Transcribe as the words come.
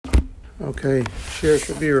Okay. Shir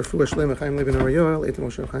Shabir, Fuash Lema, Chaim Levin Arayoel, Eitam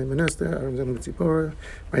Moshe Chaim Benester, Aram Zem Mitzipora,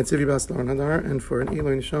 Ryan Tzivi Bas Laron Hadar, and for an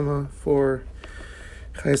Eloi Neshama, for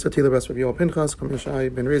Chayes Atila Bas Rav Yoel Pinchas, Kam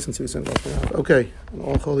Yishai Ben Reis, and Tzivi Sen Bas. Okay. And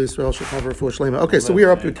all Holy Israel should cover Fuash Lema. Okay, so we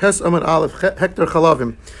are up to Tes Amad Aleph, Hector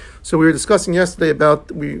Chalavim. So we were discussing yesterday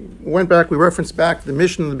about, we referenced back the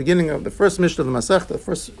Mishnah in the beginning of the first Mishnah of the Masech, the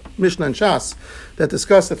first Mishnah in Shas, that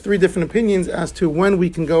discussed the three different opinions as to when we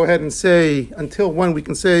can go ahead and say, until when we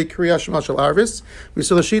can say Kriya Shema Shel Arvis. We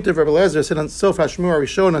saw the sheet of Rabbi Nezer said on Sof HaShmur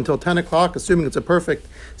Rishon until 10 o'clock, assuming it's a perfect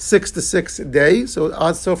 6 to 6 day. So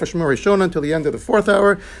Ad Sof HaShmur Rishon until the end of the fourth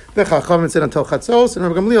hour. The Chachamim said until Chatzos, and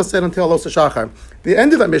Rabbi Gamliel said until Los HaShachar. The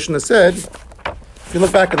end of that Mishnah said, if you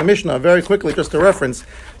look back at the Mishnah, very quickly, just a reference,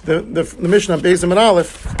 the Mishnah, Beis and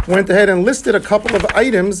Aleph, went ahead and listed a couple of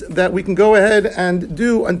items that we can go ahead and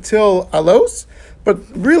do until Alos, but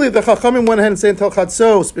really the Chachamim went ahead and say until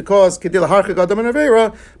Chatzos, because Kedil Harchik Adam and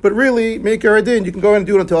Avera, but really, make your idea, you can go ahead and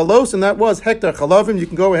do it until Alos, and that was Hektar Chalavim. You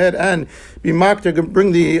can go ahead and be makter,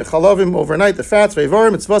 bring the Chalavim overnight, the fats,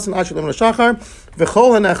 Vevarim, Mitzvasim, Ashilim, Shachar,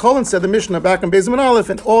 V'chol and Echolin, said the Mishnah back in Beis and Aleph,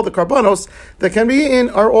 and all the karbanos that can be eaten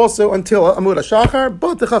are also until Amud HaShachar,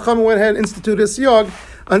 but the Chachamim went ahead and instituted a siyag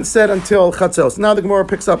and said until Chatzos. Now the Gemara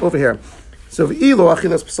picks up over here. So V'ilo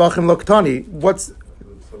Achilas Pesachim Lo Ktani, what's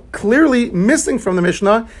clearly missing from the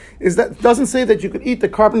Mishnah is that it doesn't say that you could eat the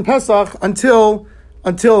carbon Pesach until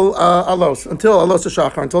Alos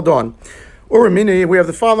HaShachar, until dawn. Or Mini, we have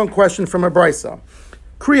the following question from a Brisa.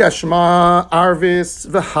 Kriya Shema Arvis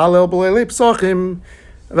v'Halel b'Leilei Pesachim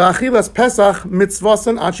v'Achilas Pesach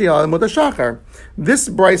mitzvasan achi Amud HaShachar. This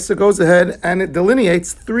Brisa goes ahead and it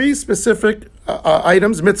delineates three specific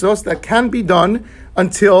items, mitzvos, that can be done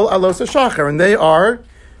until Alos HaShachar, and they are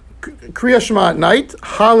Kriya Shema at night,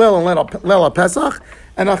 Halel and Leil Pesach,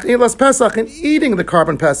 and Achilas Pesach, and eating the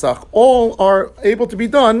carbon Pesach. All are able to be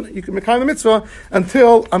done, you can make the mitzvah,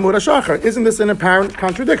 until Amud HaShachar. Isn't this an apparent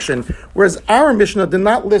contradiction? Whereas our Mishnah did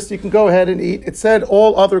not list you can go ahead and eat. It said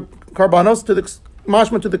all other karbanos, to the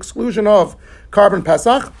mashma, to the exclusion of carbon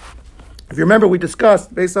Pesach. If you remember, we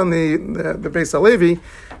discussed, based on the Beis HaLevi,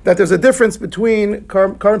 that there's a difference between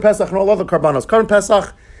carbon Pesach and all other karbanos. Carbon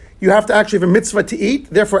Pesach, you have to actually have a mitzvah to eat.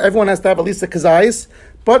 Therefore, everyone has to have at least a kazayis.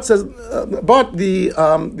 But the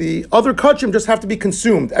other kachim just have to be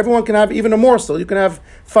consumed. Everyone can have even a morsel. You can have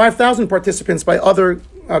 5,000 participants by other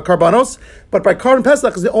karbanos. But by carbon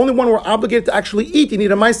Pesach is the only one we're obligated to actually eat. You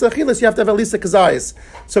need a ma'aseh achilas. You have to have at least a kazayis.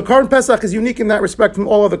 So carbon Pesach is unique in that respect from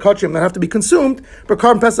all other kachim that have to be consumed. But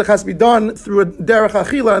carbon Pesach has to be done through a derech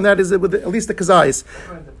achila, and that is with at least a kazayis.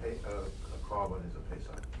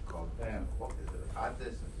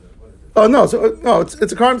 Oh no! It's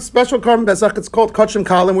a special carbon Pesach. It's called Kachim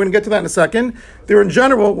Kalim. We're going to get to that in a second. There, in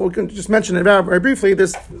general, we can just mention it very briefly.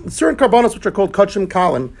 There's certain karbanos which are called Kachim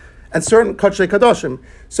Kalim, and certain Kachei Kadoshim.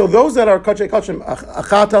 So those that are Kachei Kachim,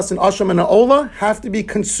 Achatas and Asham and Aola, have to be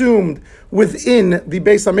consumed within the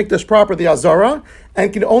Beis Hamikdash proper, the Azara,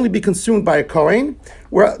 and can only be consumed by a Kohen.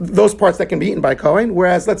 Where those parts that can be eaten by a Kohen.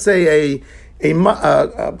 Whereas, let's say a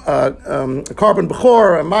carbon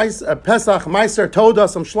bechor, a pesach, meiser, toda,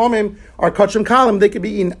 some shlomim, are kachim kalim. They could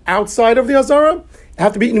be eaten outside of the azara,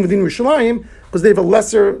 have to be eaten within Yerushalayim, because they have a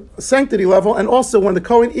lesser sanctity level, and also when the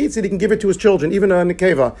Kohen eats it, he can give it to his children, even a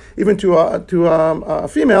nekeva, even to a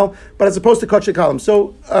female, but as opposed to kachei kalim.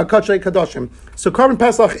 So kachei kadoshim. So carbon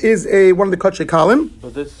Pesach is one of the kachei kalim.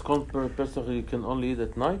 But this carbon Pesach you can only eat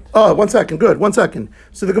at night? Oh, 1 second. Good. 1 second.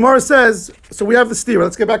 So the Gemara says, so we have the stira.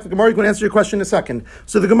 Let's get back to the Gemara. You can answer your question in a second.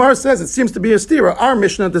 So the Gemara says it seems to be a stira. Our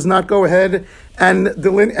Mishnah does not go ahead and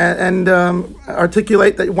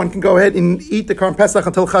articulate that one can go ahead and eat the carbon Pesach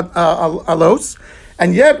until Alos.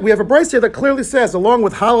 And yet we have a brayse here that clearly says, along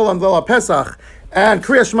with Halal and Leil Pesach and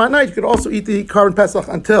Kriya Shema at night, you could also eat the carbon Pesach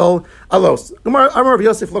until Alos. Amar of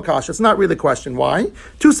Yosef Lokash. It's not really a question. Why?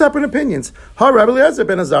 Two separate opinions. Rabbi Eliezer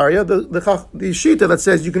ben Azariah, the shita that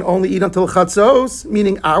says you can only eat until Chatzos,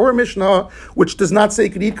 meaning our Mishnah, which does not say you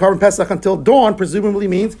could eat carbon Pesach until dawn, presumably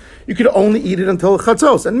means you could only eat it until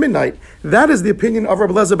Chatzos and midnight. That is the opinion of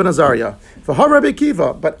Rabbi Eliezer ben Azariah. For Rabbi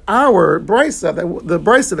Kiva, but our brisa, the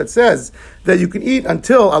brisa that says that you can eat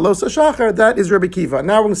until Alos HaShachar, that is Rabbi Kiva.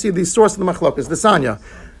 Now we're going to see the source of the machlokas, the Sanya.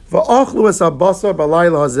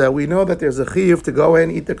 We know that there's a chiyuv to go ahead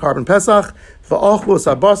and eat the carbon Pesach.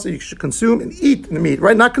 You should consume and eat the meat,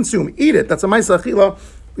 right? Not consume, eat it. That's a ma'aseh achila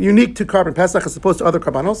unique to carbon Pesach as opposed to other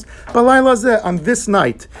karbanos. Balayla hazeh, on this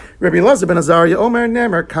night, Rabbi Elazar ben Azariah Omer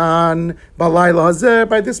Nemer Kan Balayla hazeh.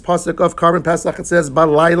 By this pasuk of carbon Pesach, it says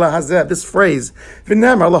Balayla hazeh. This phrase,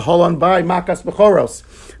 V'nemer laholon by makas bechoros,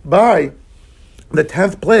 by the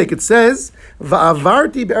 10th plague, it says,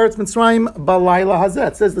 Va'avarti be'eretz Mitzrayim balayla hazeh.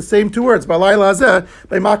 It says the same two words, balayla hazeh,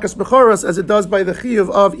 by makas bechoros, as it does by the chiyuv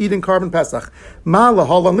of eating Karban Pesach. Ma'ala,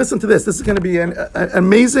 hold on, listen to this. This is going to be an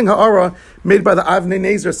amazing ha'ara made by the Avnei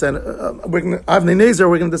Nezer. Avnei Nezer,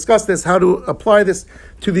 we're going to discuss this, how to apply this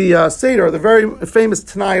to the Seder, the very famous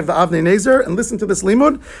Tanai of the Avnei Nezer. And listen to this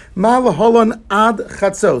limud. Ma'ala holon ad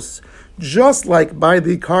chatzos. Just like by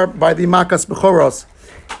the makas bechoros,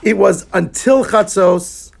 it was until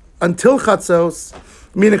chatzos,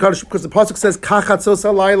 meaning because the pasuk says ka chatzos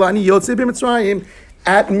halayla ani yotzei b'Mitzrayim.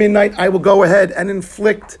 At midnight, I will go ahead and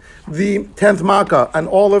inflict the 10th makkah on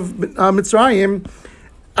all of Mitzrayim.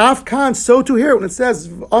 Afkan, so to here when it says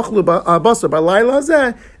achlu basar balayla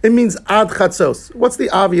hazeh, it means ad chatzos. What's the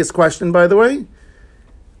obvious question, by the way?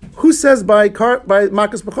 Who says by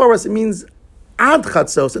makas bechoros it means ad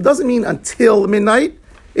chatzos? It doesn't mean until midnight.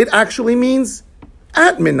 It actually means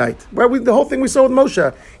at midnight. Right? The whole thing we saw with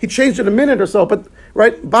Moshe, he changed it a minute or so, but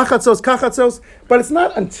right, bachatzos, kachatzos, but it's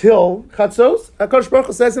not until chatzos. HaKadosh Baruch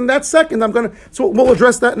Hu says in that second, so we'll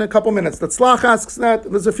address that in a couple minutes. The Tzlach asks that.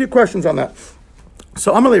 There's a few questions on that.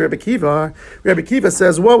 So Amalei Rabbi Kiva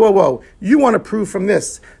says, whoa, you want to prove from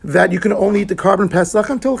this that you can only eat the Karban Pesach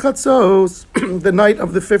until Chatzos, the night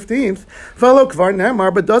of the 15th. V'alo kvar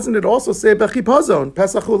nemar, but doesn't it also say Bechipazon,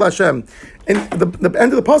 Pesachul Hashem? And the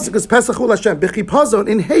end of the pasuk is Pesachul Hashem, Bechipazon,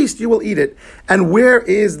 in haste you will eat it. And where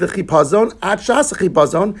is the Chipazon? At Shas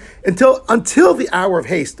Chipazon, until the hour of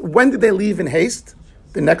haste. When did they leave in haste?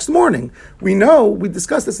 The next morning. We know, we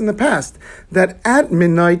discussed this in the past, that at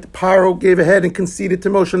midnight, Paro gave ahead and conceded to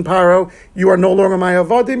Moshe and Paro, you are no longer my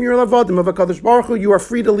avadim, you're avadim of HaKadosh Baruch Hu, you are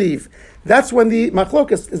free to leave. That's when the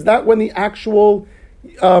machlokas, is that when the actual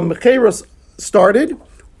Mecheros started?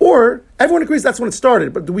 Or, everyone agrees that's when it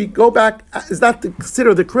started, but do we go back, is that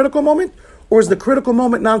considered the critical moment? Or is the critical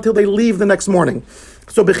moment not until they leave the next morning?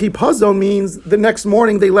 So b'chipazon means the next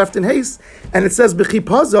morning they left in haste, and it says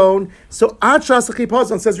b'chipazon. So ad shas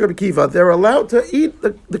chipazon, says Rabbi Kiva, they're allowed to eat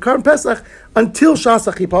the Karban Pesach until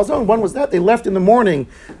shas chipazon. When was that? They left in the morning,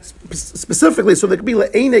 specifically, so there could be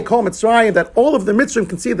le'enei kol Mitzrayim, that all of the Mitzrayim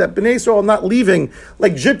can see that Bnei Yisrael are not leaving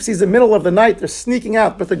like gypsies in the middle of the night. They're sneaking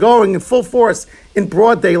out, but they're going in full force in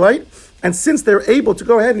broad daylight. And since they're able to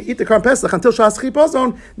go ahead and eat the Karban Pesach until Shas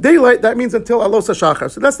Chipazon, daylight, that means until Alos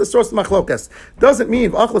HaShachar. So that's the source of Machlokas. Doesn't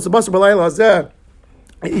mean, Achlos Basar B'layla Hazeh,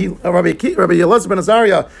 Rabbi Elazar ben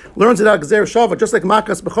Azariah learns it out Gezer Shava, just like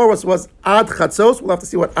Makas Bechoros was Ad Chatzos. We'll have to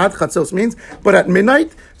see what Ad Chatzos means. But at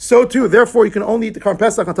midnight, so too, therefore you can only eat the Karban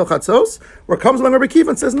Pesach until Chatzos. Where comes along Rabbi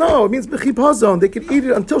Kiva and says, no, it means B'chipazon. They could eat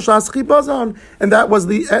it until Shas Chipazon. And that was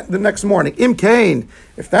the next morning. Im Kain.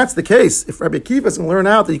 If that's the case, if Rabbi Kiva is going to learn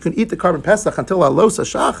out that you can eat the Karban Pesach until Alos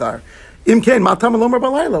HaShachar, Im Kain, Matam Alomer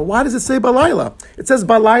Balayla. Why does it say Balayla? It says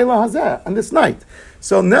Balayla Hazeh, on this night.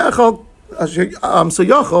 So Ne'echal, I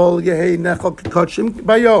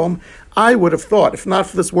would have thought, if not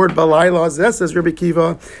for this word balayla hazeh, says Rabbi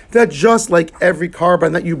Kiva, that just like every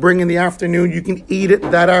karban that you bring in the afternoon, you can eat it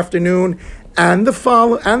that afternoon and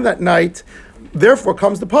that night. Therefore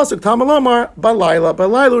comes the pasuk Tamalamar balayla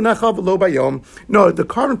nechal v'lo bayom. No, the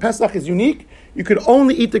Karban Pesach is unique. You could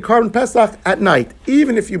only eat the Karban Pesach at night,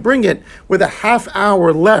 even if you bring it with a half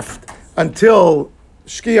hour left until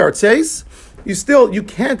Shki Artzeis. You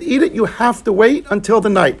can't eat it. You have to wait until the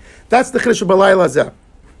night. That's the Chiddush of Balayla Hazeh.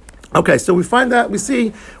 Okay, so we find that, we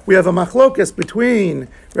have a machlokas between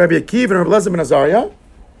Rabbi Akiva and Rabbi Elazar ben Azariah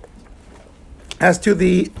as to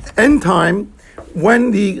the end time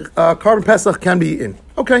when the Karban Pesach can be eaten.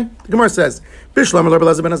 Okay, the Gemara says, Bishlam Rabbi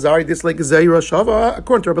Elazar ben Azariah, this like Zeira Shava,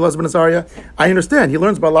 according to Rabbi Elazar ben Azariah, I understand. He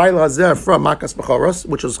learns Balayla Hazeh from Makas Bechoros,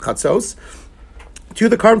 which was Chatzos, to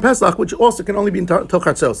the Karban Pesach, which also can only be until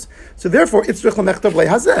Chatzos. So therefore, it's Rich L'Mechtav Le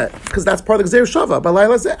Hazeh, because that's part of the Gzeir Shava.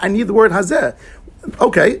 Balayla Hazeh, I need the word Hazeh.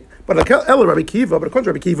 Okay, but Rabbi Kiva, but according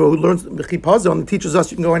to Rabbi Kiva, who learns the Chipazon and teaches us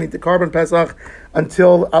you can go and eat the Karban Pesach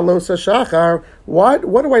until Alos HaShachar, what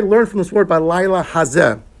do I learn from this word Balayla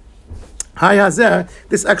Hazeh? Hi Hazeh,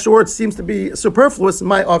 this extra word seems to be superfluous,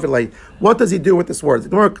 my avilei. What does he do with this word? The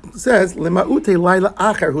Gemara says, Lema'ute Laila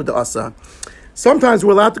Acher Hu Da'asa. Sometimes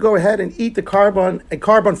we're allowed to go ahead and eat a carbon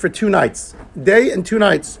for 2 nights, day and 2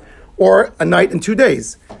 nights, or a night and 2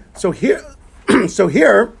 days. A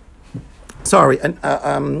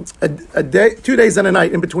day, 2 days and a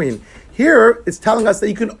night in between. Here, it's telling us that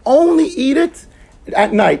you can only eat it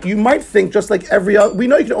at night. You might think just like every other, we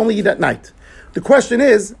know you can only eat at night. The question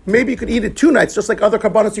is, maybe you could eat it 2 nights, just like other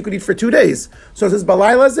carbonates you could eat for 2 days. So it says,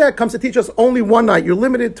 Balayla Hazeh comes to teach us only 1 night. You're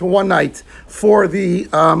limited to 1 night for the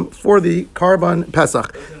Karban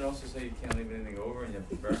Pesach. Doesn't it also say you can't leave anything over and you have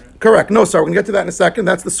to burn it? Correct. Nosar. We're going to get to that in a second.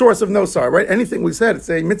 That's the source of Nosar, right? Anything we said, it's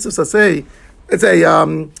a mitzvah saseh. It's a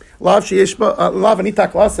lav sheishba lav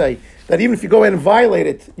anitak laseh. That even if you go in and violate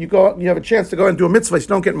it, you have a chance to go and do a mitzvah. You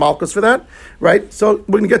don't get malchus for that, right? So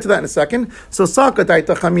we're going to get to that in a second. So Saka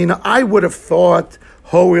Daita Chamina, I would have thought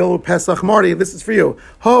Ho Elu Pesach Marty. This is for you.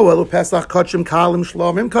 Ho Elu Pesach Kachim Kalim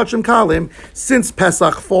Shlomim Kachim Kalim. Since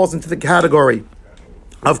Pesach falls into the category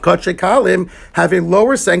of Kachim Kalim, have a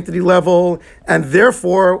lower sanctity level, and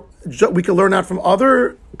therefore we can learn out from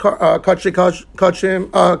other Kachim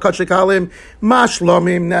Kalim,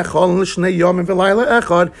 Mashlomim Nechol Shnei Yomim V'Layla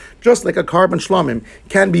Echad, just like a carbon shlomim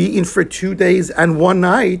can be eaten for 2 days and 1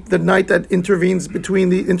 night, the night that intervening night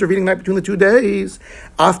between the 2 days.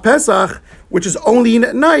 Af Pesach, which is only eaten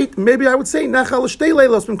at night, maybe I would say Nechal Shtei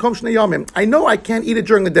Leilos B'Kom Shnei Yomim. I know I can't eat it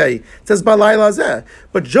during the day. It says Balayla Zeh,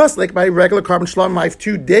 but just like by regular carbon shlomim, I have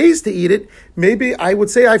 2 days to eat it. Maybe I would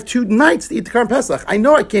say I have 2 nights to eat the carbon Pesach. I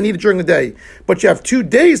know I can't eat it during the day, but you have 2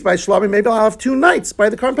 days by shlomim. Maybe I'll have 2 nights by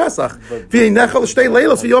the carbon Pesach. Nechal Shtei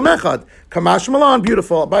Leilos V'Yom Echad. Kamash Malon,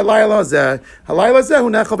 beautiful. By Laila Zeh, Halayla Zeh,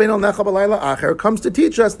 Nechal Beino Nechal Balayla Acher, comes to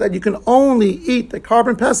teach us that you can only eat the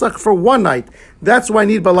carbon Pesach for 1 night. That's why I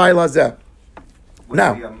need Balayla Zeh. Would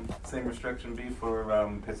now, the same restriction be for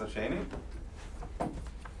Pesach Sheni?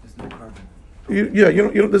 There's no carbon.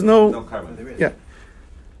 There's no. No carbon. There is. Yeah.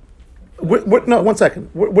 No, 1 second.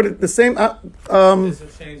 Would it the same? Pesach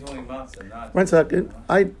Sheni is only matzah, not. 1 second.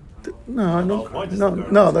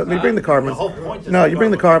 No. You bring the carbon. The whole point is No, you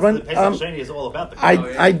bring the carbon. The Pesach Sheni is all about the I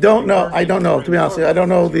carbon. don't know. To be honest, with you. I don't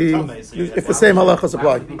know if the same halachas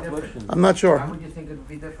apply. I'm not sure. Why would you think it would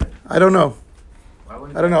be different? I don't know. Why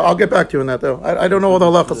wouldn't I don't know. I'll get back to you on that though. I don't know all the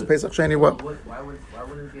halachas of Pesach Sheni. What? Why wouldn't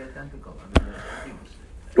it be identical?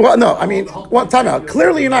 Well, no. I mean, time out.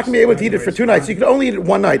 Clearly, you're not going to be able to eat it for 2 nights. You can only eat it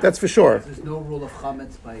 1 night. That's for sure. There's no rule of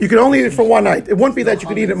chametz by. You can only eat it for 1 night. It wouldn't be that you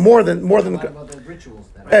could eat it more than. What about the rituals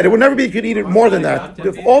then? Ed, it would never be you could eat it more than that.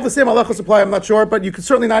 If all the same halachas apply, I'm not sure, but you could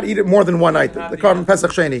certainly not eat it more than 1 night. The carbon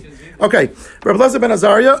Pesach Sheni. Okay, Rabbi Lezer ben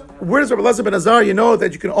Azariah. Where does Rabbi Lezer ben Azariah know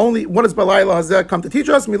that you can only? What does Balayla Hazeh come to teach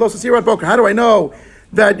us? Milos Asirat Boker. How do I know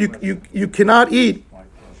that you cannot eat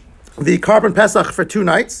the carbon Pesach for 2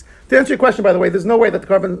 nights? To answer your question, by the way, there's no way that the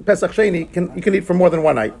carbon Pesach Sheni you can eat for more than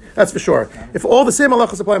 1 night. That's for sure. If all the same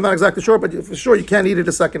halachas apply, I'm not exactly sure, but for sure you can't eat it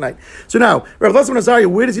a second night. So now, Rabbi Lezer ben Azariah,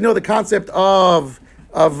 where does he know the concept of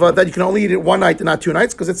that you can only eat it 1 night and not 2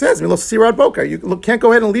 nights? Because it says, Milos Sirad Boker. You can't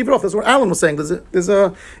go ahead and leave it off. That's what Alan was saying. There's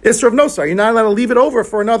a Isra of Nosar. You're not allowed to leave it over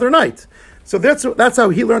for another night. So that's how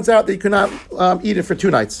he learns out that you cannot eat it for 2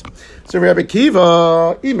 nights. So Rabbi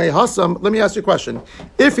Kiva, Imei Hassam, let me ask you a question.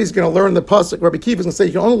 If he's going to learn the pasuk, Rabbi Kiva is going to say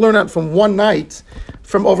you can only learn out from 1 night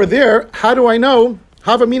from over there. How do I know?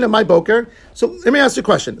 Havamina my boker. So let me ask you a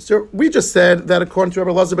question. So we just said that according to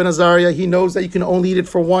Rabbi Lezer ben Azariah, he knows that you can only eat it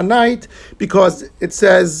for 1 night because it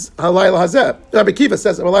says Halayla Hazeh. Rabbi Kiva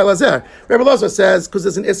says Halayla Hazeh. Rabbi Lezer says because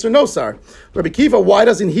there's an Isser Nosar. Rabbi Kiva, why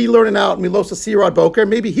doesn't he learn it out Milosa Sirad Boker?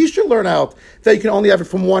 Maybe he should learn out that you can only have it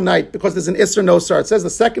from 1 night because there's an Isser Nosar. It says the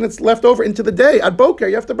second it's left over into the day at Boker,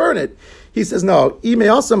 you have to burn it. He says no. Ime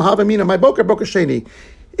Asam Havamina my Boker Sheni.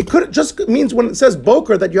 It could just means when it says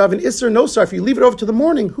boker that you have an isser nosar. If you leave it over to the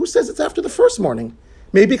morning, who says it's after the first morning?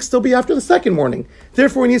 Maybe it could still be after the second morning.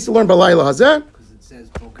 Therefore, he needs to learn balayla hazeh. Because it says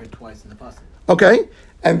boker twice in the pasuk. Okay,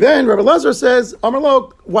 and then Rabbi Lezer says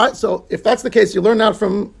Amarlo. Why? So if that's the case, you learn out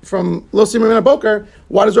from lo simim boker.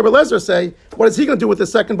 Why does Rabbi Lezer say? What is he going to do with the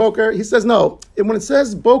second boker? He says no. When it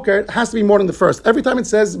says boker, it has to be more than the first. Every time it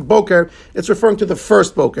says boker, it's referring to the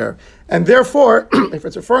first boker. And therefore, if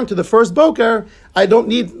it's referring to the first boker, I don't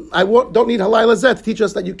need Halayla Zeh to teach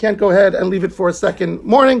us that you can't go ahead and leave it for a second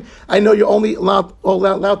morning. I know you're only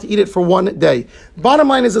allowed to eat it for 1 day. Bottom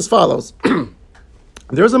line is as follows.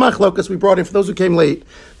 There's a machlokas we brought in for those who came late.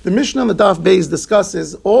 The Mishnah on the Daf Beis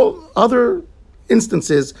discusses all other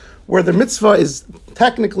instances where the mitzvah is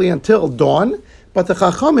technically until dawn, but the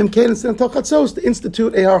Chachamim can't until Chatzos to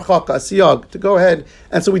institute a harchaka, a siyag, to go ahead,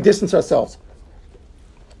 and so we distance ourselves.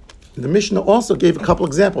 The Mishnah also gave a couple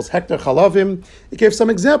examples. Hektar chalavim. It gave some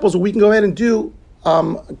examples where we can go ahead and do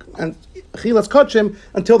achilas kachim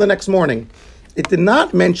until the next morning. It did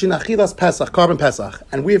not mention achilas pesach, carbon pesach,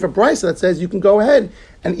 and we have a brisa that says you can go ahead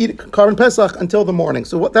and eat carbon pesach until the morning.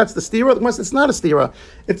 So that's the stira. It's not a stira.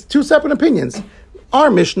 It's 2 separate opinions. Our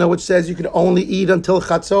Mishnah, which says you can only eat until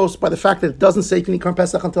chatzos, by the fact that it doesn't say you can eat carbon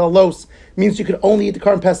pesach until los, means you can only eat the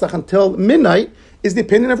carbon pesach until midnight, is the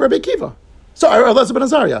opinion of Rabbi Kiva. So Lezer ben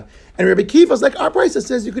Azariah. And Rabbi Kiva is like our brisa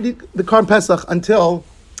says you could eat the carbon pesach until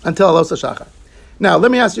los hashachar. Now let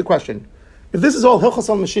me ask you a question. If this is all Hilchos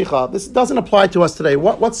al Mashiach, this doesn't apply to us today.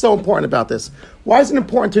 What's so important about this? Why is it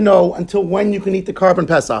important to know until when you can eat the Karban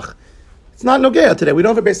Pesach? It's not Nogea today. We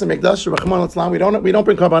don't have a Beis HaMikdash, we don't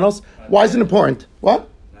bring Karbanos. Why is it important? What?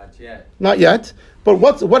 Not yet. Not yet. But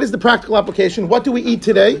what is the practical application? What do we eat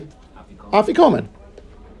today? Afikoman.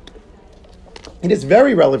 It is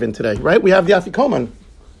very relevant today, right? We have the Afikoman.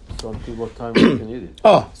 So until what time we can eat it?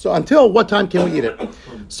 So until what time can we eat it?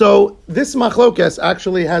 So this machlokes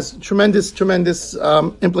actually has tremendous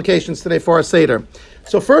implications today for our Seder.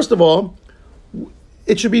 So first of all,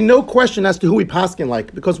 it should be no question as to who we paskin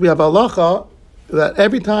like, because we have halacha that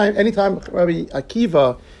anytime Rabbi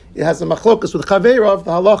Akiva has a machlokes with Chaveirav,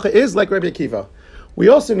 the halacha is like Rabbi Akiva. We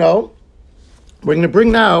also know, we're going to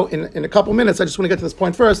bring now, in a couple minutes, I just want to get to this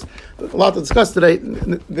point first, a lot to discuss today.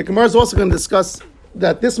 The Gemara is also going to discuss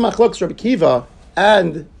that this machlokes Rabbi Akiva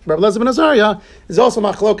and Rabbi Lezer ben Azariah is also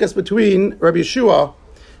machlokes between Rabbi Yeshua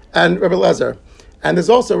and Rabbi Lezer. And there's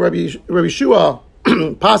also Rabbi Yeshua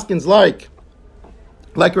paskins like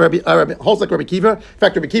Rabbi holds like Rabbi Akiva. In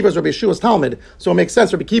fact, Rabbi Akiva is Rabbi Yeshua's Talmud, so it makes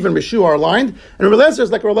sense. Rabbi Akiva and Rabbi Yeshua are aligned, and Rabbi Lezer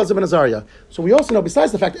is like Rabbi Lezer ben Azariah. So we also know,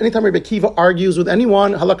 besides the fact, anytime Rabbi Akiva argues with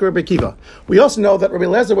anyone, halakha Rabbi Akiva. We also know that Rabbi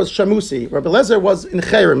Lezer was shamusi. Rabbi Lezer was in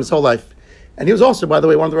Cherem his whole life, and he was also, by the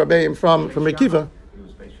way, one of the Rabbeim from Rabbi Akiva.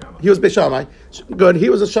 He was Beis Shammai. Good. He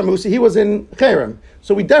was a shamusi. He was in Cherem.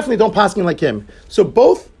 So we definitely don't paskin like him. So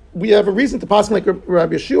both. We have a reason to pass like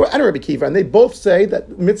Rabbi Yeshua and Rabbi Akiva, and they both say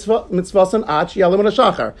that mitzvah and ach yalim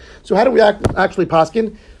shachar. So how do we actually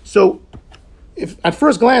paskin? So, if at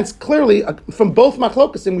first glance, clearly from both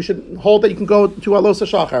machlokasim, we should hold that you can go to alos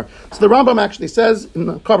shachar. So the Rambam actually says in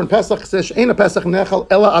the Karban Pesach, says she'ena Pesach nechal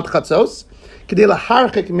ela ad chatzos kedei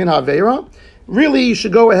laharchik min haveira. Really, you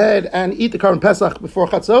should go ahead and eat the Karban Pesach before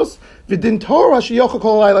Chatzos. V'din Torah sheyochel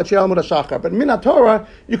kol halayla she'yalmud hashachar. But min Torah,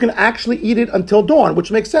 you can actually eat it until dawn,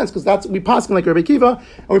 which makes sense because we paskin like Rabbi Akiva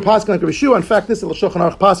and we paskin like Rabbi Yeshua. In fact, this is the Shulchan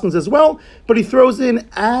Aruch paskins as well. But he throws in,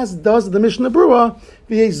 as does the Mishnah Berurah,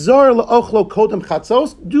 v'yezar le'ochlo kodem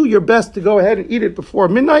Chatzos. Do your best to go ahead and eat it before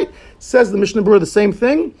midnight. Says the Mishnah Berurah the same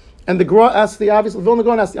thing. And the Gra asks the obvious, Vilna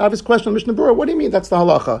Gaon asks the obvious question of Mishnah Berurah, what do you mean that's the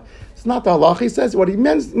halacha? It's not the halacha. He says what he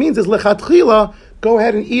means is lechatchila, go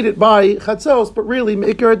ahead and eat it by chatzos, but really,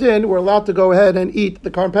 me'ikar din, we're allowed to go ahead and eat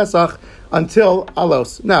the Karban Pesach until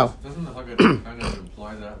alos. Now, doesn't the Haggadah kind of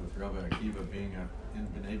imply that with Rabbi Akiva being in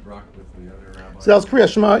Bnei Brak with the other rabbis? So that's Kriya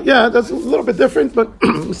Shema. Yeah, that's a little bit different, but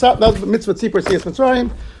that's the mitzvah tzipor siyas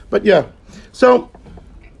mitzrayim. But yeah, so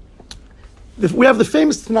we have the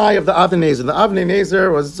famous Tanai of the Avnei Nezer. The Avnei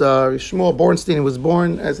Nezer was Shmuel Bornstein, who was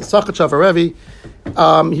born as a Sachachav Harevi.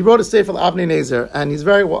 He wrote a sefer, Avnei Nezer, and he's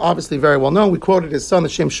obviously very well known. We quoted his son, the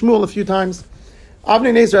Shem Shmuel, a few times.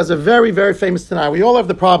 Avnei Nezer has a very, very famous Tanai. We all have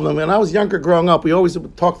the problem. When I was younger growing up, we always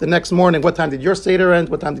would talk the next morning, what time did your Seder end?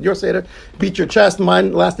 What time did your Seder? Beat your chest.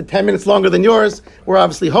 Mine lasted 10 minutes longer than yours. We're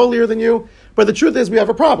obviously holier than you. But the truth is, we have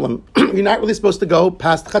a problem. You're not really supposed to go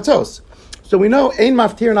past Chatzos. So we know, Ein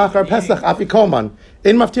maftir nachar Pesach afikoman.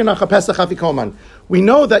 Ein maftir nachar Pesach afikoman. We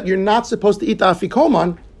know that you're not supposed to eat the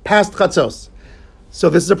afikoman past Chatzos. So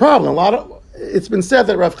this is a problem. It's been said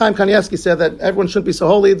that Rav Chaim Kanievsky said that everyone shouldn't be so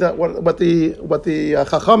holy, that what the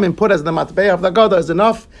Chachamim put as the matbei of the Agada is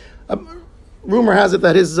enough. Rumor has it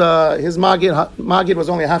that his Magid was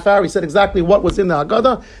only a half hour. He said exactly what was in the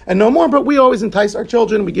Agada and no more, but we always entice our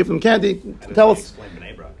children. We give them candy. Tell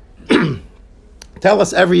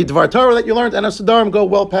us every Dvar Torah that you learned, and our Siddharim go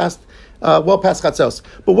well past Chatzos.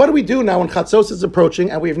 But what do we do now when Chatzos is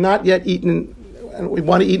approaching and we have not yet eaten, and we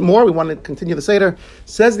want to eat more, we want to continue the Seder?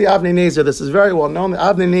 Says the Avnei Nezer, this is very well known, the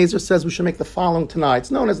Avnei Nezer says we should make the following Tanai.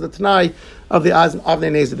 It's known as the Tanai of the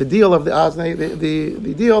Avnei Nezer, the deal of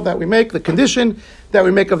the deal that we make, the condition that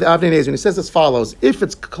we make of the Avnei Nezer. And he says as follows: if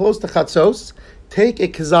it's close to Chatzos, take a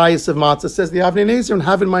kazayas of matzah, says the Avnei Nezer, and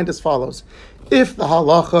have in mind as follows. If the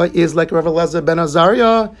halacha is like Rabbi Lezer ben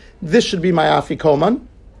Azariah, this should be my afikoman.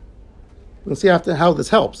 We'll see after how this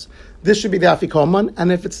helps. This should be the afikoman,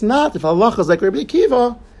 and if it's not, if halacha is like Rabbi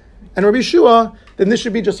Akiva and Rabbi Yeshua, then this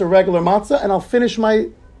should be just a regular matzah, and I'll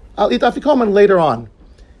eat afikoman later on.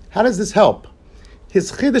 How does this help?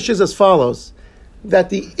 His chiddush is as follows: that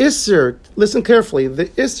the isser, listen carefully, the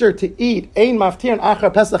isser to eat ein maftir and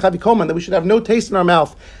achar pesach afikoman, that we should have no taste in our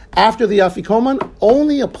mouth after the afikoman,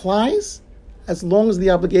 only applies as long as the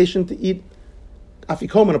obligation to eat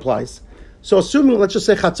afikoman applies. So assuming, let's just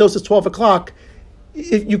say chatzos is 12 o'clock,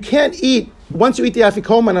 if you can't eat, once you eat the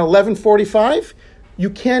afikoman at 11:45,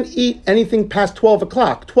 you can't eat anything past 12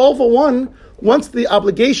 o'clock. 12:01, once the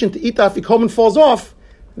obligation to eat the afikoman falls off,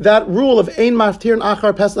 that rule of ein maftir and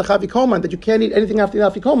achar pesach afikoman, that you can't eat anything after the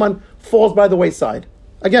afikoman, falls by the wayside.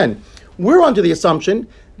 Again, we're under the assumption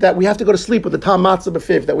that we have to go to sleep with the tam matzah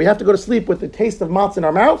b'fiv, that we have to go to sleep with the taste of matzah in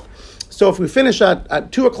our mouth. So if we finish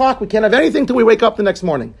at 2 o'clock, we can't have anything till we wake up the next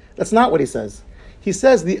morning. That's not what he says. He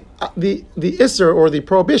says the isser, or the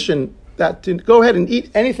prohibition, that to go ahead and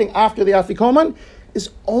eat anything after the afikoman is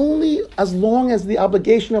only as long as the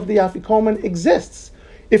obligation of the afikoman exists.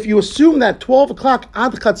 If you assume that 12 o'clock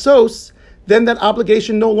ad chatzos, then that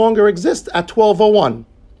obligation no longer exists at 12:01.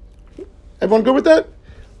 Everyone good with that?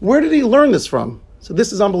 Where did he learn this from? So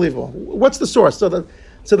this is unbelievable. What's the source? So that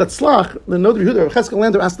Tzlach, the Nod Yehuda, Cheskel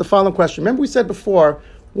Lander asked the following question. Remember we said before,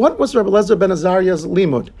 what was Rabbi Eliezer ben Azariah's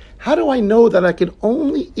limud? How do I know that I could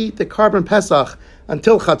only eat the carbon pesach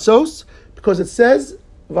until chatzos? Because it says,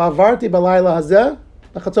 "Va'avarti balayla hazeh,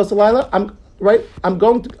 chatzos alayla." I'm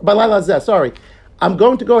going to balayla hazeh. Sorry, I'm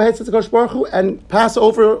going to go ahead, says HaKadosh Baruch Hu, and pass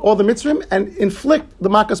over all the mitzrim and inflict the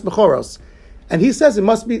makas bechoros. And he says it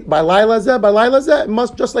must be balayla hazeh. It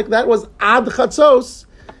must, just like that was ad chatzos.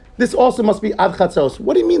 This also must be ad chatzos.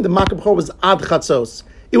 What do you mean the makas bechor was ad chatzos?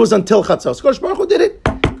 It was until chatzos. HaKadosh Baruch Hu did it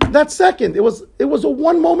that second. It was a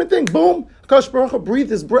one moment thing. Boom. HaKadosh Baruch Hu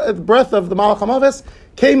breathed his breath of the Malach HaMaves,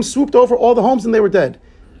 came, swooped over all the homes, and they were dead.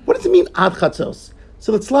 What does it mean ad chatzos?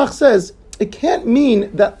 So the Tzlach says it can't mean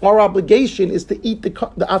that our obligation is to eat the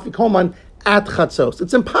afikoman at chatzos.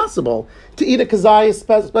 It's impossible to eat a kazai,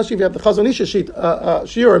 especially if you have the Chazon Ish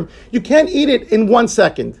shiurim. You can't eat it in 1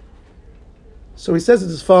 second. So he says it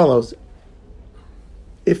as follows: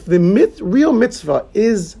 if the real mitzvah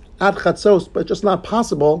is ad chatzos, but just not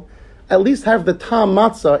possible, at least have the tam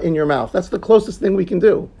matzah in your mouth. That's the closest thing we can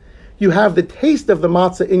do. You have the taste of the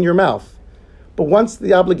matzah in your mouth. But once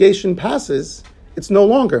the obligation passes, it's no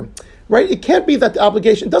longer. Right? It can't be that the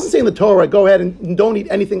obligation, it doesn't say in the Torah, go ahead and don't eat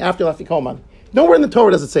anything after Afikoman. Nowhere in the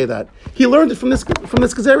Torah does it say that. He learned it from this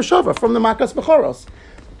Gezer Shava, from the Makas Bechoros.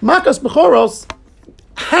 Makas Bechoros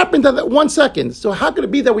happened at that 1 second. So how could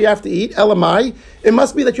it be that we have to eat? Elamai. It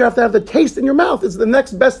must be that you have to have the taste in your mouth. It's the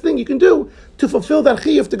next best thing you can do to fulfill that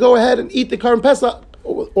chiyuv, to go ahead and eat the Karim Pesach,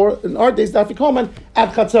 or in our days, the Afikoman,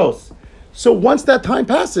 at Chatzos. So once that time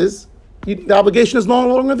passes, the obligation is no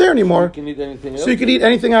longer there anymore. You can eat anything else. So you can eat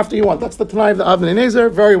anything after you want. That's the Tanai of the Avnei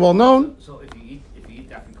Nezer, very well known. So if you eat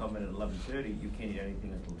afikoman at 11:30, you can't eat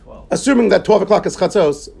anything until 12. Assuming that 12 o'clock is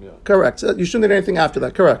Chatzos, correct. So you shouldn't eat anything after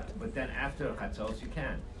that, correct. But then after chatzos, you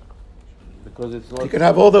can. Because it's not. You can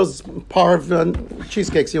have all those parv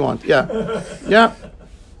cheesecakes you want. Yeah. Yeah.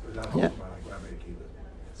 Yeah.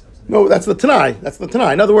 No, that's the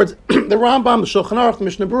Tanai. In other words, the Rambam, the Shulchan Aruch, the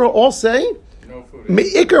Mishnah Berurah all say,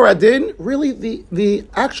 Me'ikar adin, really the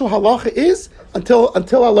actual halacha is until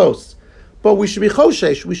alos. But we should be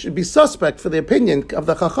choshesh, we should be suspect for the opinion of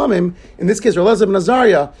the Chachamim, in this case, Rabbi Eliezer ben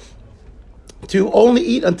Azariah, to only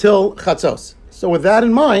eat until chatzos. So with that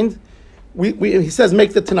in mind, he says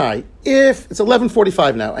make the Tanai. If it's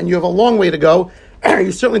 11:45 now, and you have a long way to go,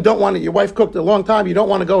 you certainly don't want it. Your wife cooked a long time. You don't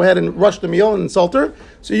want to go ahead and rush the meal and insult her.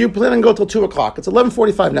 So you plan on go till 2 o'clock. It's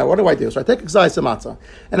 11:45 now. What do I do? So I take a kzai matzah,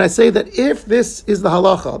 and I say that if this is the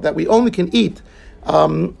halacha that we only can eat the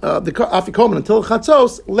afikoman until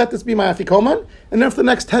chatzos, let this be my afikoman, and then for the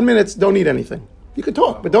next 10 minutes, don't eat anything. You can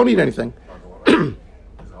talk, but don't eat anything.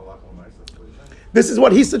 This is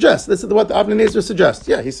what he suggests. This is what the Avnei Nezer suggests.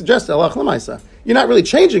 Yeah, he suggests halach l'maisa. You're not really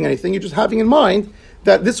changing anything. You're just having in mind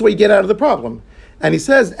that this way you get out of the problem. And he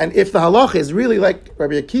says, and if the halacha is really like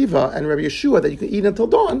Rabbi Akiva and Rabbi Yeshua, that you can eat until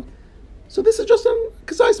dawn, so this is just a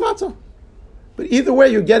kazayis matzah. But either way,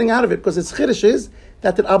 you're getting out of it, because its chiddush is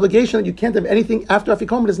that the obligation that you can't have anything after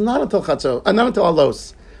afikoman is not until chatzos, not until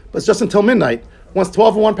alos, but it's just until midnight. Once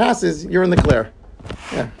 12:01 passes, you're in the clear.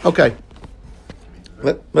 Yeah. Okay.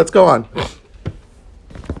 Let's go on.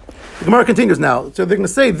 The Gemara continues now. So they're going to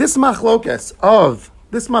say this machlokes of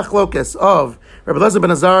Rabbi Eliezer ben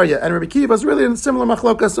Azariah and Rabbi Akiva is really a similar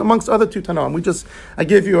machlokas amongst other two Tanoim. I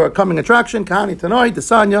give you a coming attraction, Kahani Tanoi,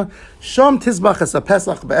 Desanya, Shom Tizbach es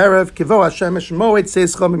Pesach be'erev, Kivo HaShemesh Moed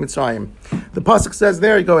Seischa Mitzrayim. The pasuk says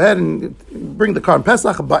there, you go ahead and bring the Karm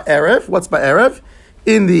Pesach ba'erev. What's ba'erev?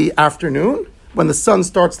 In the afternoon, when the sun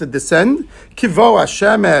starts to descend. Kivo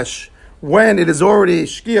HaShemesh, when it is already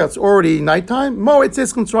Shkia, it's already nighttime. Moed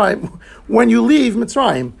Seischa Mitzrayim, when you leave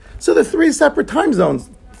Mitzrayim. So the three separate time zones,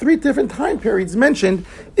 3 different time periods mentioned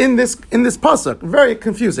in this pasuk. Very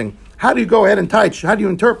confusing. How do you go ahead and teach? How do you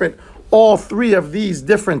interpret all 3 of these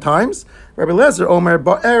different times? Rabbi Eliezer Omer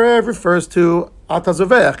Ba'erev refers to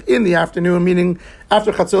Atazovech, in the afternoon, meaning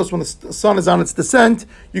after Chatzos, when the sun is on its descent,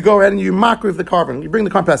 you go ahead and you makriv the carbon. You bring the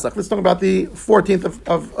Karm Pesach. Let's talk about the 14th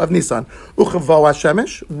of Nisan. Uchavo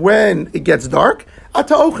HaShemesh, when it gets dark.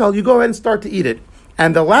 Ata Ochel, you go ahead and start to eat it.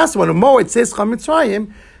 And the last one, Moed Seischa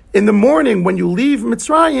Mitzrayim, in the morning, when you leave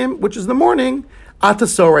Mitzrayim, which is the morning,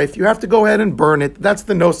 Atasoref, you have to go ahead and burn it. That's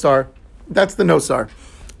the nosar.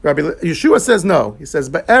 Rabbi Yeshua says no. He says,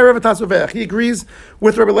 Be'erev atasovech. He agrees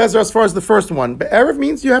with Rabbi Lezer as far as the first one. Be'erev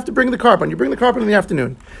means you have to bring the carbon. You bring the carbon in the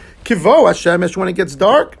afternoon. Kivo Hashemesh, when it gets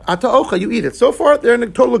dark, ataocha, you eat it. So far, they're in a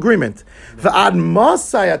total agreement. V'ad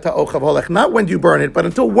masai ataocha v'holech. Not when do you burn it, but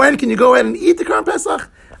until when can you go ahead and eat the Karban Pesach?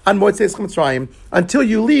 On Motzei Mitzrayim, until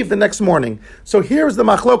you leave the next morning. So here's the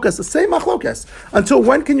machlokas, the same machlokas. Until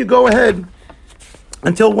when can you go ahead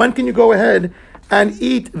and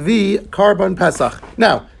eat the Karban Pesach?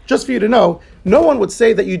 Now, just for you to know, no one would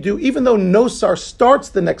say that you do, even though Nosar starts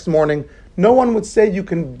the next morning, no one would say you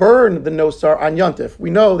can burn the Nosar on Yontif. We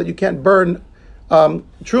know that you can't burn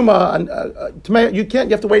Truma and Tamei. You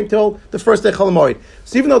have to wait until the first day Chol Hamoed.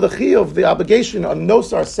 So even though the Chiyuv, the obligation on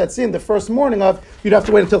Nosar sets in the first morning of, you'd have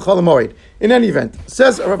to wait until Chol Hamoed. In any event,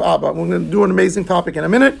 says Rav Abba, we're going to do an amazing topic in a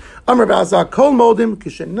minute. Rav Azar Kol Modim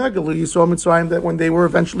Kishenagalu Yisrael Mitzrayim, that when they were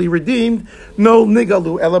eventually redeemed, no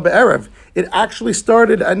Nigalu Ela Be'erev. It actually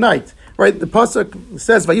started at night. Right? The pasuk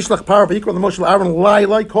says, "Vayishlach Parah v'yikra l'Moshe l'Aaron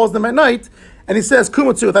Lai," calls them at night, and he says,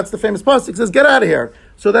 "Kumutzu." That's the famous pasuk. He says, "Get out of here."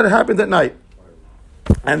 So that happened at night.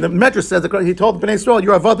 And the Medrash says that he told the Bnei Yisrael,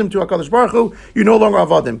 "You're avadim to Hakadosh Baruch Hu. You're no longer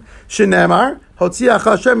avadim." Shenemar Hotziach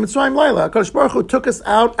Hashem Mitzrayim Laila. Hakadosh Baruch Hu took us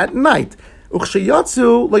out at night.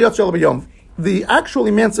 Uchsheyatzu lo yatzu ela b'yom. The actual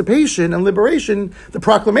emancipation and liberation, the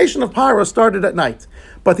proclamation of Parah, started at night.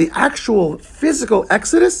 But the actual physical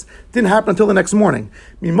exodus didn't happen until the next morning.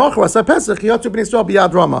 So what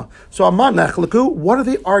are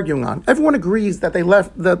they arguing on? Everyone agrees that they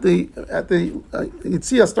left, that the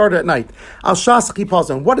Yitzhak started at night. Al Shas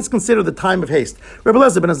Chipazon. What is considered the time of haste? Rebbe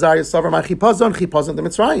Lezer ben Azariah Savar my Chipazon the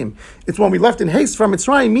Mitzrayim. It's when we left in haste from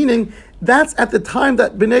Mitzrayim, meaning that's at the time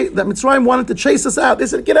that Mitzrayim wanted to chase us out. They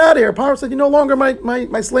said, "Get out of here." Parah said, "You're no longer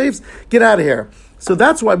my slaves. Get out of here." So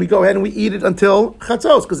that's why we go ahead and we eat it until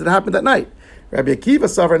Chatzos, because it happened at night. Rabbi Akiva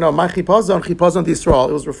Savar, no, my chipazon d'Yisrael.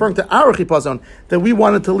 It was referring to our chipazon that we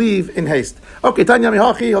wanted to leave in haste. Okay, Tanya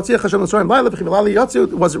Mihachi, Hotziach Hashem L'Sroim Laila, V'chivilali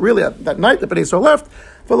Yatzu. Was it really at that night that Bnei Yisrael left?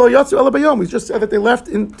 V'lo Yatzu Ela B'yom. We just said that they left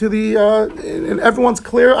into the in everyone's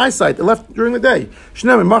clear eyesight. They left during the day.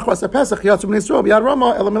 Shneim Marchvas HaPesach Yatzu Bnei Yisrael B'yad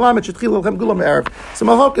Rama Ela Melamed Shetchil Elchem Gulam Erev. So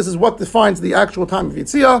Malchokes is what defines the actual time of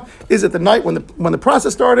Yitzhak. Is it the night when the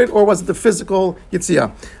process started, or was it the physical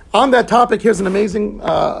Yitzhak? On that topic, here's an amazing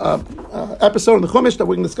episode in the Chumash that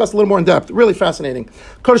we can discuss a little more in depth. Really fascinating.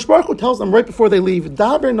 Kadosh Baruch Hu tells them right before they leave,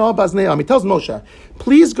 Daber na baznei am. He tells Moshe,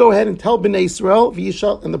 please go ahead and tell Bnei Yisrael,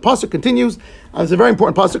 v'yishal, and the pasuk continues. It's a very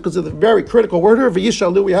important pasuk because of the very critical word here,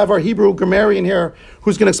 v'yishalu. We have our Hebrew grammarian here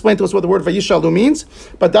who's going to explain to us what the word v'yishalu means.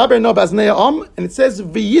 But Daber na baznei am, and it says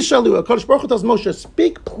v'yishalu. Kadosh Baruch Hu tells Moshe,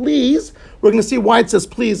 speak please. We're going to see why it says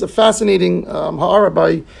please, a fascinating ha'ara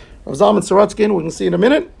by Rav Zalman Sorotzkin. We're going to see in a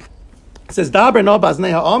minute. It says, Daber no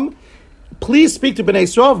baznei ha'am. Please speak to Bnei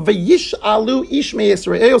Yisrael. V'yishalu ish me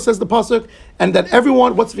Yisrael, says the pasuk, and that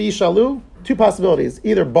everyone. What's v'yishalu? Two possibilities: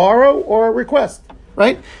 either borrow or request.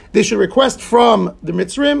 Right? They should request from the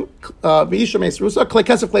Mitzrim. V'yisha me Yisrusa klei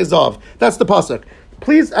kesef klei zav. That's the pasuk.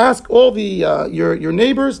 Please ask all the your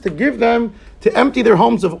neighbors to give them to empty their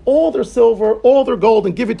homes of all their silver, all their gold,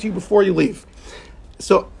 and give it to you before you leave.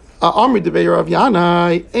 So. Amri debeir of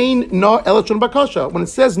Yanai ein no elachon bakasha. When it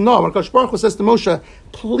says no, when Kadosh Baruch Hu says to Moshe,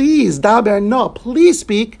 please daber no, please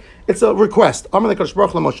speak, it's a request. Amri Kadosh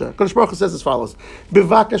Baruch Hu Moshe. Kadosh Baruch Hu says as follows: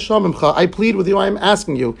 Bevakasha mimcha, I plead with you, I am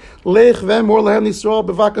asking you. Lech v'mor lehem Yisrael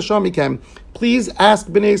bevakasha mikem. Please ask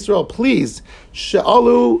Bnei Yisrael, please.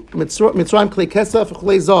 She'alu mitzrayim klei kesef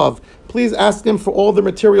klei zav. Please ask him for all the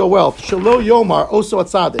material wealth. Shelo yomar oso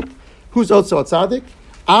atzadik. Who's oso atzadik?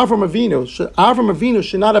 Avram Avinu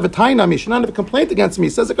should not have a taina on me, should not have a complaint against me.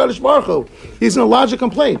 Says the Kadosh Baruch Hu. He's going to lodge a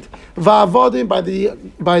complaint. Va'avadim,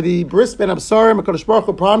 by the bris ben absarim, Kadosh Baruch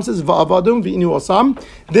Hu promises va'avadim v'inu osam.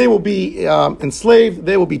 They will be enslaved.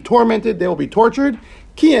 They will be tormented. They will be tortured.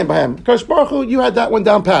 Kiyem b'hem. Kadosh Baruch Hu, you had that one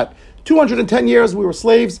down pat. 210 years we were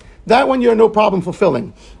slaves. That one you're no problem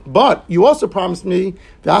fulfilling. But you also promised me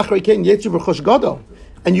v'achrei ken yetzu v'chosh gadol.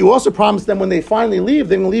 And you also promised them when they finally leave,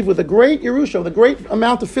 they're going to leave with a great Yerusha, with a great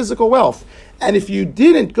amount of physical wealth. And if you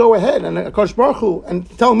didn't go ahead, and Akash Baruch Hu, and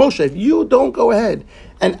tell Moshe, if you don't go ahead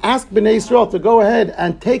and ask Bnei Yisrael to go ahead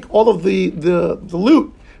and take all of the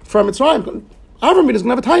loot from Mitzrayim, Avram is going to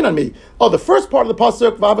have a time on me. Oh, the first part of the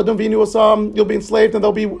pasuk, V'avadum v'inu osam, you'll be enslaved and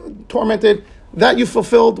they'll be tormented. That you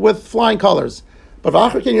fulfilled with flying colors. But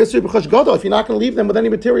if you're not going to leave them with any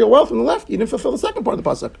material wealth from the left, you didn't fulfill the second part of the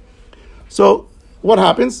pasuk. So, what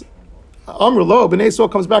happens? Amr lo, Bnei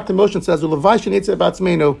Yisrael comes back to Moshe and says,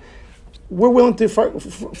 we're willing to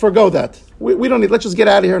forgo that. We don't need, let's just get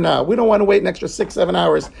out of here now. We don't want to wait an extra 6-7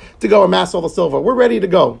 hours to go amass all the silver. We're ready to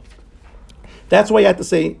go. That's why you have to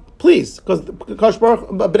say, please, because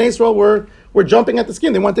Bnei Yisrael were jumping at the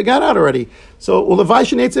skin. They want to get out already. So,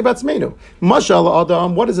 Mashal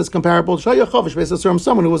Adam, what is this comparable?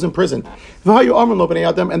 Someone who was in prison.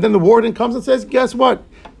 And then the warden comes and says, guess what?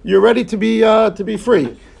 You're ready to be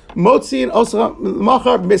free. We're going to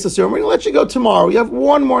let you go tomorrow. You have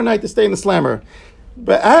one more night to stay in the slammer.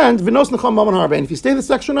 And if you stay this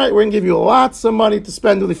extra night, we're going to give you lots of money to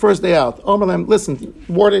spend on the first day out. Listen,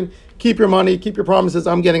 warden, keep your money, keep your promises.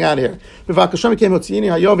 I'm getting out of here. I don't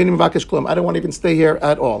want to even stay here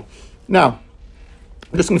at all. Now,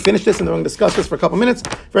 I'm just going to finish this and then we're going to discuss this for a couple minutes.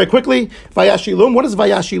 Very quickly, Vayashilum. What does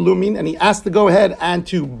Vayashilum mean? And he asked to go ahead and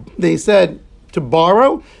they said to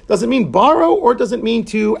borrow. Does it mean borrow or does it mean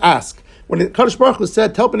to ask? When the Kadosh Baruch Hu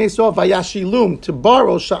said, "Tel Bnei Yisrael vayashilum," to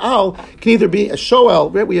borrow, sha'al can either be a shoel.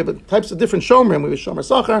 Right? We have types of different shomrim. We have shomer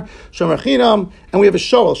sachar, shomer chinam, and we have a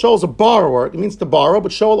shoel. Shoel is a borrower. It means to borrow,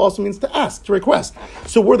 but shoel also means to ask, to request.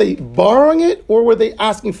 So were they borrowing it or were they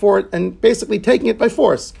asking for it and basically taking it by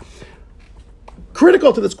force?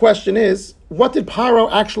 Critical to this question is, what did Paro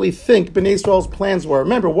actually think Bnei Yisrael's plans were?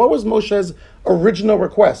 Remember, what was Moshe's original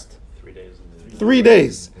request? 3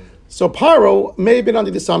 days. So Paro may have been under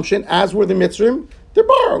the assumption, as were the Mitzrim, they're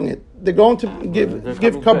borrowing it. They're going to give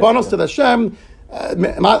karbanos to the Hashem.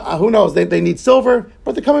 Who knows? They need silver,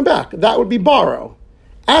 but they're coming back. That would be borrow.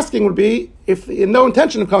 Asking would be, if in no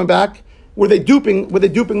intention of coming back, were they duping the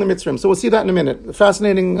Mitzrim? So we'll see that in a minute. A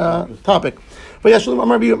fascinating topic. No,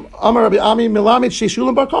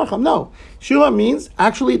 Shula means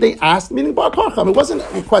actually they asked, meaning Bar Karcham. It wasn't a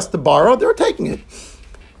request to borrow; they were taking it.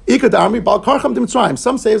 Some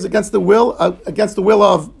say it's against the will of Bnei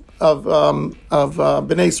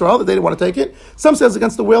Yisrael that they didn't want to take it. Some say it's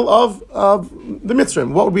against the will of the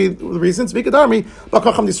Mitzrim. What would be the reasons?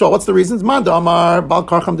 What's the reasons?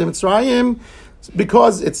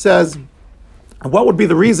 Because it says, what would be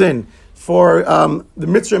the reason for the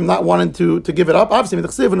Mitzrim not wanting to give it up? Obviously,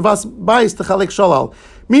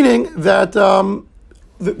 meaning that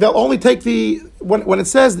they'll only take when it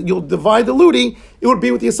says that you'll divide the ludi, it would be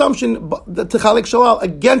with the assumption that Techalik Shalal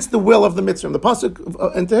against the will of the Mitzrim. The pasuk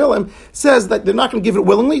in Tehillim says that they're not going to give it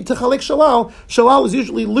willingly. Techalik Shalal. Shalal is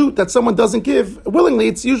usually loot that someone doesn't give willingly.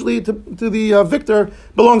 It's usually to the victor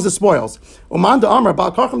belongs the spoils. Oman da Amar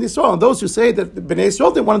Bal Karcham Yisrael. And those who say that Bnei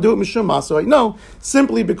Yisrael didn't want to do it mishum maso, no,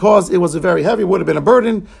 simply because it was a very heavy, would have been a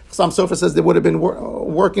burden. Some Sofer says they would have been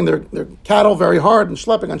working their cattle very hard and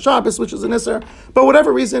schlepping on Shabbos, which is an Isser. But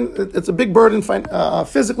whatever reason, it's a big burden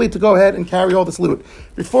physically to go ahead and carry all this loot.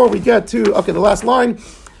 Before we get to, the last line,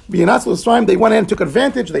 they went in and took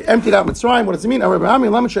advantage, they emptied out Mitzrayim. What does it mean? They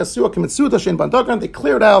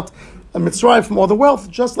cleared out Mitzrayim from all the wealth,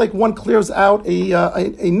 just like one clears out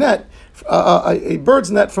a net, a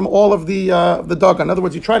bird's net from all of the dagan. In other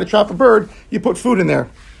words, you try to trap a bird, you put food in there.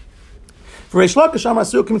 No,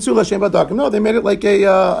 they made it like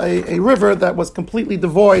a river that was completely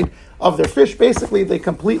devoid of their fish. Basically, they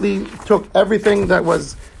completely took everything that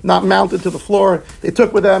was not mounted to the floor. They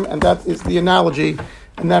took with them, and that is the analogy.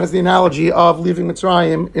 And that is the analogy of leaving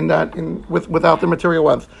Mitzrayim without the material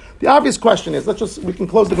wealth. The obvious question is, we can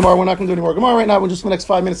close the Gemara. We're not going to do any more Gemara right now. We'll just in the next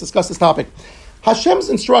 5 minutes discuss this topic. Hashem's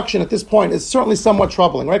instruction at this point is certainly somewhat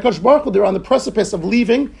troubling, right? Kadosh Baruch Hu, they're on the precipice of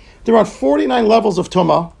leaving. They're on 49 levels of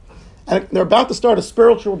Tumah. And they're about to start a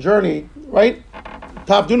spiritual journey, right?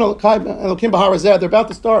 They're about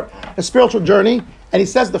to start a spiritual journey. And he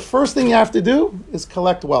says the first thing you have to do is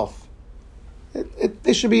collect wealth.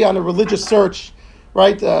 They should be on a religious search,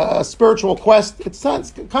 right? A spiritual quest. It's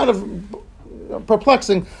kind of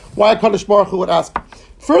perplexing why Kadosh Baruch Hu would ask.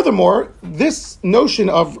 Furthermore, this notion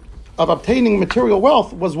of obtaining material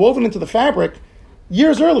wealth was woven into the fabric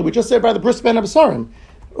years earlier. We just said by the Bris Ben Abasarim.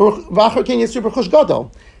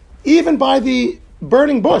 Even by the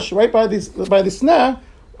burning bush, right? By the sneh,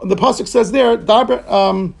 the pasuk says there,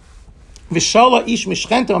 Vishala ish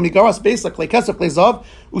mishchenta amigaras beisak lekesef lezav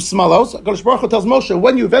usmalos. Kadosh Baruch Hu tells Moshe,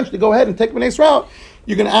 when you eventually go ahead and take Bnei Yisrael,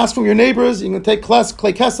 you're going to ask from your neighbors, you're going to take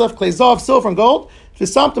klei kesef, klei zav, silver and gold.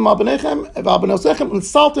 V'samtem al b'nechem v'al b'nosechem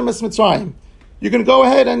l'saltem es Mitzrayim. You're going to go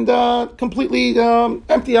ahead and completely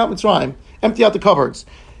empty out Mitzrayim, empty out the cupboards.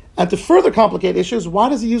 And to further complicate issues, why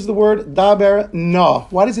does he use the word daber no?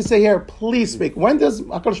 Why does he say here, please speak? When does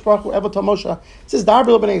HaKadosh Baruch Hu ever tell Moshe, it says daber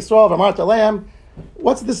l'bnei Yisrael v'amart aleim?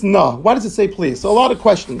 What's this no? Why does it say please? So a lot of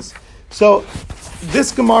questions. So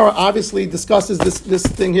this Gemara obviously discusses this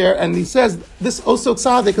thing here, and he says this Oso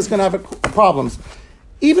Tzaddik is going to have problems.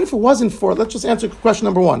 Even if it wasn't for, let's just answer question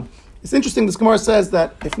number one. It's interesting, this Gemara says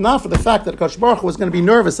that if not for the fact that HaKadosh Baruch Hu was going to be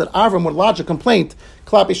nervous that Avram would lodge a complaint,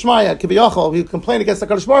 Klap Ishmaya, Kiviyachol, he would complain against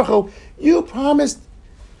HaKadosh Baruch Hu, you promised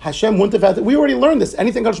Hashem wouldn't have had to. We already learned this.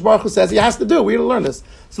 Anything HaKadosh Baruch Hu says, he has to do. We already learned this.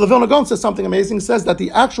 So the Vilna Gaon says something amazing. He says that there's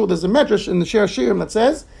a medrash in the Shir Hashirim that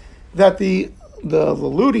says that the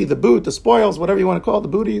looty, the boot, the spoils, whatever you want to call it, the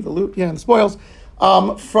booty, the loot, and the spoils,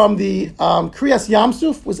 from the Kriyas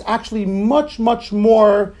Yamsuf was actually much, much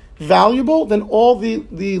more valuable than all the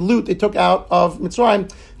loot they took out of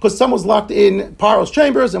Mitzrayim, because some was locked in Paro's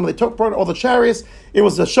chambers, and when they brought all the chariots, it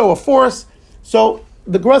was a show of force. So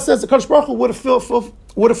the Gemara says the HaKadosh Baruch Hu would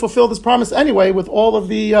have fulfilled this promise anyway with all of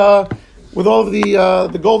the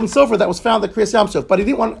gold and silver that was found at Kriyas Yamsuf. But he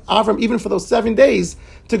didn't want Avram, even for those 7 days,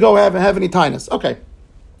 to go have any tinus. Okay,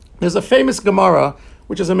 there's a famous Gemara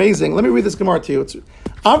which is amazing. Let me read this Gemara to you.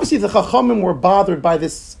 Obviously, the Chachamim were bothered by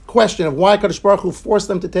this question of why HaKadosh Baruch Hu forced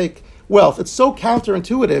them to take wealth. It's so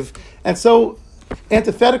counterintuitive and so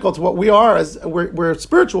antithetical to what we are, as we're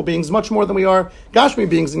spiritual beings much more than we are Gashmi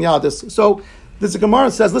beings in Yadis. So this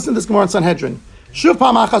Gemara says, listen to this Gemara in Sanhedrin. Shuv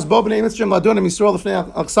pam achas bo b'nei Mitzrayim ladonim Yisrael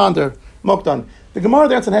l'fnei Alexander Mokdan. The Gemara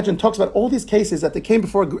there in Sanhedrin talks about all these cases that they came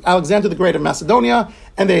before Alexander the Great of Macedonia,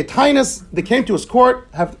 and they had tinus, they came to his court,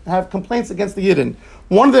 have complaints against the Yidden.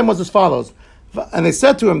 One of them was as follows. And they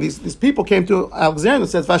said to him, these people came to Alexander and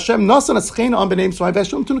says, Vashem nasan eschena on b'nei Mitzrayim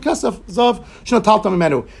v'eshlum tunu kesef zav shnotaltam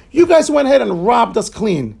imenu. You guys went ahead and robbed us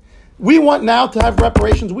clean. We want now to have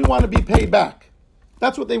reparations. We want to be paid back.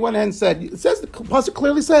 That's what they went ahead and said. It says, the pasuk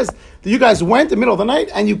clearly says that you guys went in the middle of the night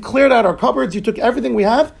and you cleared out our cupboards. You took everything we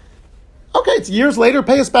have. Okay, it's years later.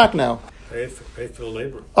 Pay us back now. Pay for the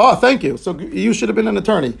labor. Oh, thank you. So you should have been an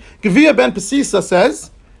attorney. Gavia ben Pesisa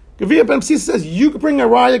says, you bring a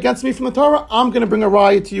raya against me from the Torah, I'm going to bring a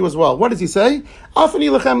raya to you as well. What does he say? Afani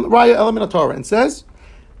lechem raya elam Torah, and says,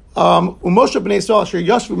 Umoshe b'nei Yisrael asher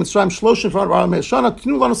yashvu Mitzrayim shloshin v'ar me'eshana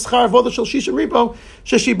tnu lanu schar voda shel shisha ribo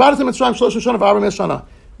sheshibadatem Mitzrayim shloshin shana v'ar me'eshana.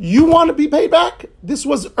 You want to be paid back? This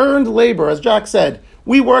was earned labor, as Jack said.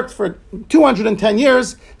 We worked for 210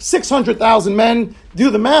 years, 600,000 men. Do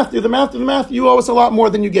the math. You owe us a lot more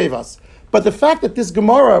than you gave us. But the fact that this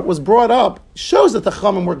Gemara was brought up shows that the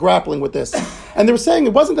Chachamim were grappling with this. And they were saying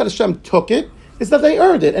it wasn't that Hashem took it, it's that they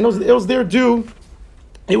earned it. And it was their due.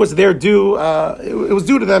 It was due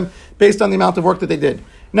to them based on the amount of work that they did.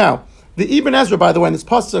 Now, the Ibn Ezra, by the way, in this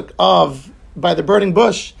pasuk by the burning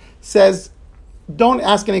bush, says, don't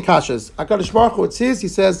ask any kashas. HaKadosh Baruch Hu, it's his. He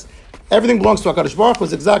says, everything belongs to HaKadosh Baruch Hu.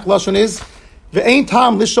 His exact lashon is, Ve'ein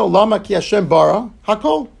tam lisho lama ki Hashem bara,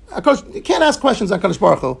 hakol. You can't ask questions on HaKadosh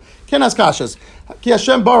Baruch Hu. Can't ask kashas. Ki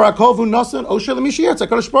Hashem bara, hakol vu nasan, osher l'mishiyetz.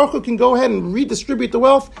 HaKadosh Baruch Hu can go ahead and redistribute the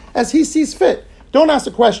wealth as he sees fit. Don't ask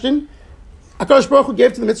a question. HaKadosh Baruch Hu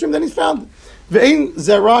gave to the Mitzrayim, then he's found. Ve'ein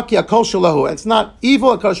zera ki hakol shalahu. It's not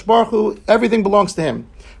evil. HaKadosh Baruch Hu, everything belongs to him.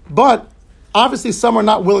 But obviously, some are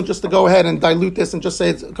not willing just to go ahead and dilute this and just say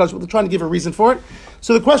it's because they're trying to give a reason for it.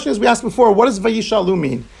 So the question is, we asked before, what does Vayishalu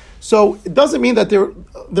mean? So it doesn't mean that there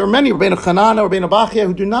are many, Rabbeinu Chanana, Rabbeinu Bachia,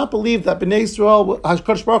 who do not believe that Bnei Yisrael,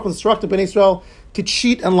 HaKadosh Baruch Hu instructed Bnei Yisrael to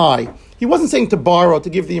cheat and lie. He wasn't saying to borrow to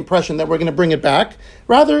give the impression that we're going to bring it back.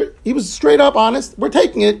 Rather, he was straight up honest. We're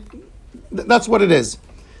taking it. That's what it is.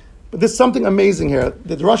 But there's something amazing here.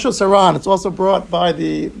 The Brachos Saran, it's also brought by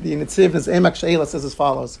the Netziv, his Emek Sheila, says as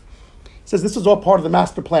follows. He says this was all part of the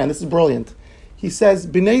master plan. This is brilliant. He says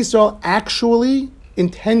Bnei Yisrael actually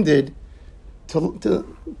intended to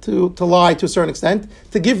lie to a certain extent,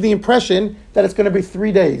 to give the impression that it's going to be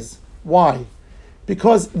 3 days. Why?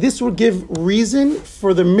 Because this would give reason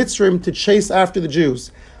for the Mitzrayim to chase after the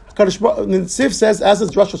Jews. Netziv says, as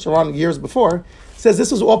is Brachos Saran years before, says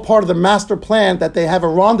this was all part of the master plan that they have a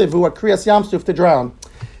rendezvous at Kriyas Yamsuf to drown.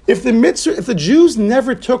 If the Jews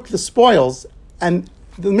never took the spoils, and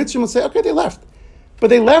the Mitzrayim would say, okay, they left. But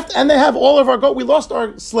they left and they have all of our gold. We lost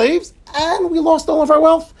our slaves and we lost all of our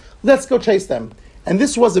wealth. Let's go chase them. And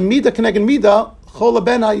this was a midah keneged midah, chola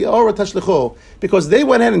ben ha'yorah tashlichu. Because they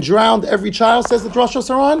went in and drowned every child, says the Brachos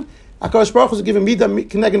Saran. HaKadosh Baruch Hu was giving midah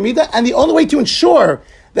keneged midah. And the only way to ensure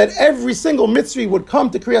that every single mitzvah would come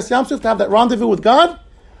to Kriyas Yamsuf to have that rendezvous with God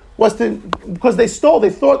was because they stole. They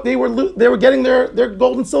thought they were getting their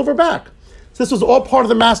gold and silver back. So this was all part of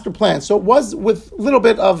the master plan. So it was with a little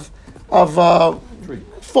bit of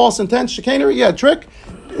false intent, chicanery, trick,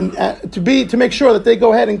 to make sure that they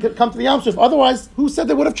go ahead and come to the Yamsuf. Otherwise, who said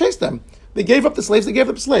they would have chased them? They gave up the slaves. They gave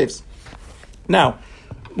up the slaves. Now,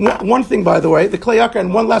 one thing, by the way, the Kleyaka,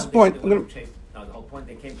 and one last point. The whole point,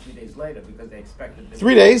 they came 3 days later because they expected...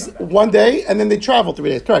 3 days, 1 day, and then they traveled 3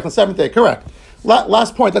 days. Correct, on the 7th day, correct.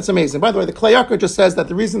 Last point, that's amazing. By the way, the Klei Yakar just says that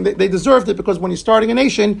the reason they deserved it because when you're starting a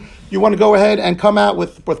nation, you want to go ahead and come out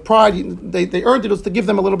with pride. They earned it. It was to give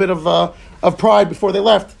them a little bit of pride before they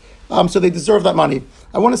left. So they deserve that money.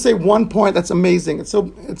 I want to say one point that's amazing. It's a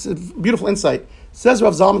beautiful insight. It says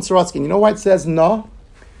Rav Zalman Sorotsky. You know why it says no?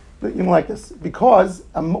 You don't like this. Because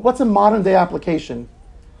what's a modern day application?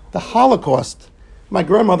 The Holocaust. My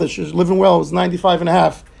grandmother, she's living well, was 95 and a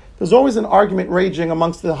half. There's always an argument raging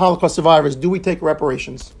amongst the Holocaust survivors. Do we take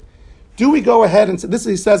reparations? Do we go ahead and say, this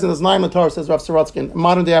he says in his Naim Torah, says Rav Sorotsky, a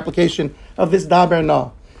modern day application of this Daber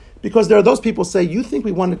Na. Because there are those people who say, you think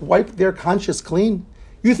we want to wipe their conscience clean?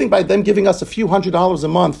 You think by them giving us a few $100s a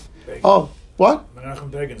month, oh, what?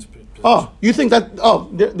 Menachem Begin's position. Oh, you think that,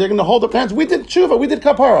 they're going to hold up hands? We did tshuva, we did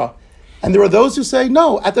kapara. And there are those who say,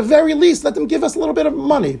 no, at the very least, let them give us a little bit of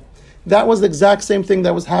money. That was the exact same thing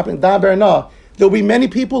that was happening. Daber Na. There'll be many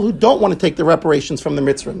people who don't want to take the reparations from the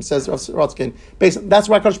Mitzrayim, says Rav Sorotsky. That's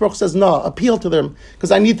why Kadosh Baruch Hu says, no, appeal to them, because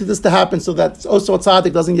I need this to happen so that also a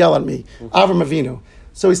tzaddik doesn't yell at me. Avram Avinu.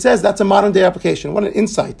 So he says that's a modern day application. What an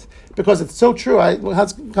insight. Because it's so true. I had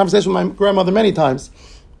this conversation with my grandmother many times.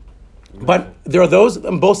 But there are those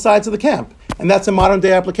on both sides of the camp. And that's a modern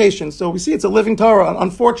day application. So we see it's a living Torah,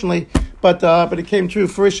 unfortunately, but it came true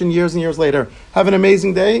fruition years and years later. Have an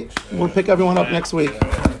amazing day. We'll pick everyone up next week.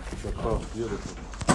 Beautiful.